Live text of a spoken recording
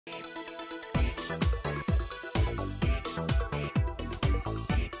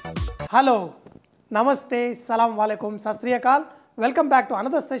Hello, Namaste, Salam Alaikum, Sat Sri Akal. Welcome back to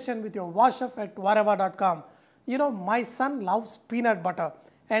another session with your Vahchef at wherever.com. You know, my son loves peanut butter,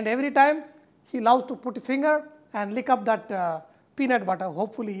 and every time he loves to put a finger and lick up that peanut butter.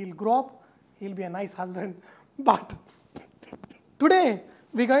 Hopefully, he'll grow up, he'll be a nice husband. But today,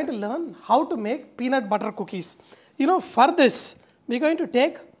 we're going to learn how to make peanut butter cookies. You know, for this, we're going to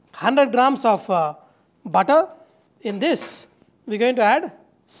take 100 grams of butter. In this, we're going to add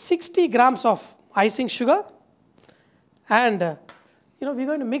 60 grams of icing sugar, and we're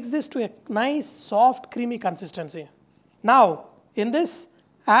going to mix this to a nice, soft, creamy consistency. Now, in this,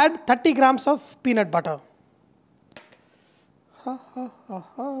 add 30 grams of peanut butter.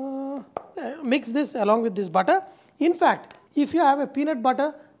 Mix this along with this butter. In fact, if you have a peanut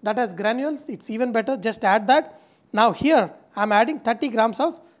butter that has granules, it's even better. Just add that. Now, here, I'm adding 30 grams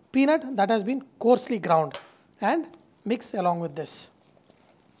of peanut that has been coarsely ground, and mix along with this.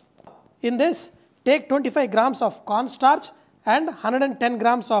 In this, take 25 grams of cornstarch and 110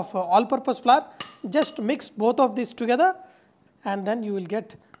 grams of all-purpose flour. Just mix both of these together, and then you will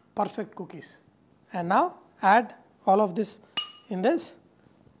get perfect cookies. And now, add all of this in this.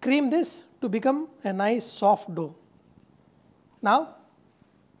 Cream this to become a nice soft dough. Now,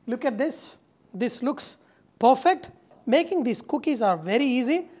 look at this. This looks perfect. Making these cookies are very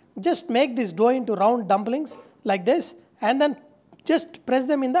easy. Just make this dough into round dumplings like this, and then just press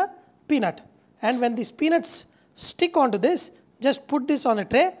them in the peanut. And when these peanuts stick onto this, just put this on a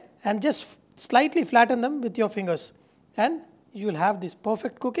tray and just slightly flatten them with your fingers, and you will have these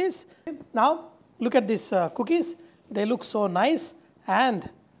perfect cookies. Now, look at these cookies. They look so nice, and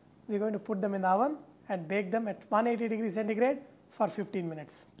we're going to put them in the oven and bake them at 180 degrees centigrade for 15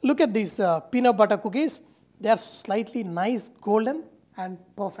 minutes. Look at these peanut butter cookies. They are slightly nice, golden, and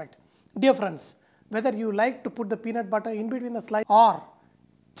perfect. Dear friends, whether you like to put the peanut butter in between the slice or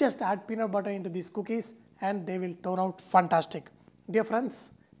just add peanut butter into these cookies, and they will turn out fantastic. Dear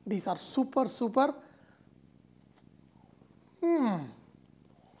friends, these are super so perfect.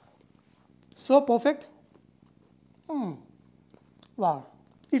 Wow.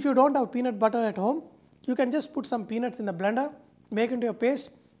 If you don't have peanut butter at home, you can just put some peanuts in the blender, make into a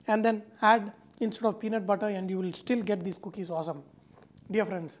paste, and then add instead of peanut butter, and you will still get these cookies awesome. Dear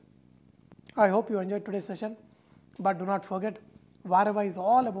friends, I hope you enjoyed today's session, but do not forget, Wherever is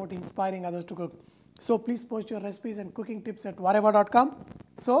all about inspiring others to cook. So please post your recipes and cooking tips at wherever.com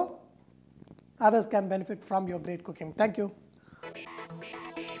so others can benefit from your great cooking. Thank you.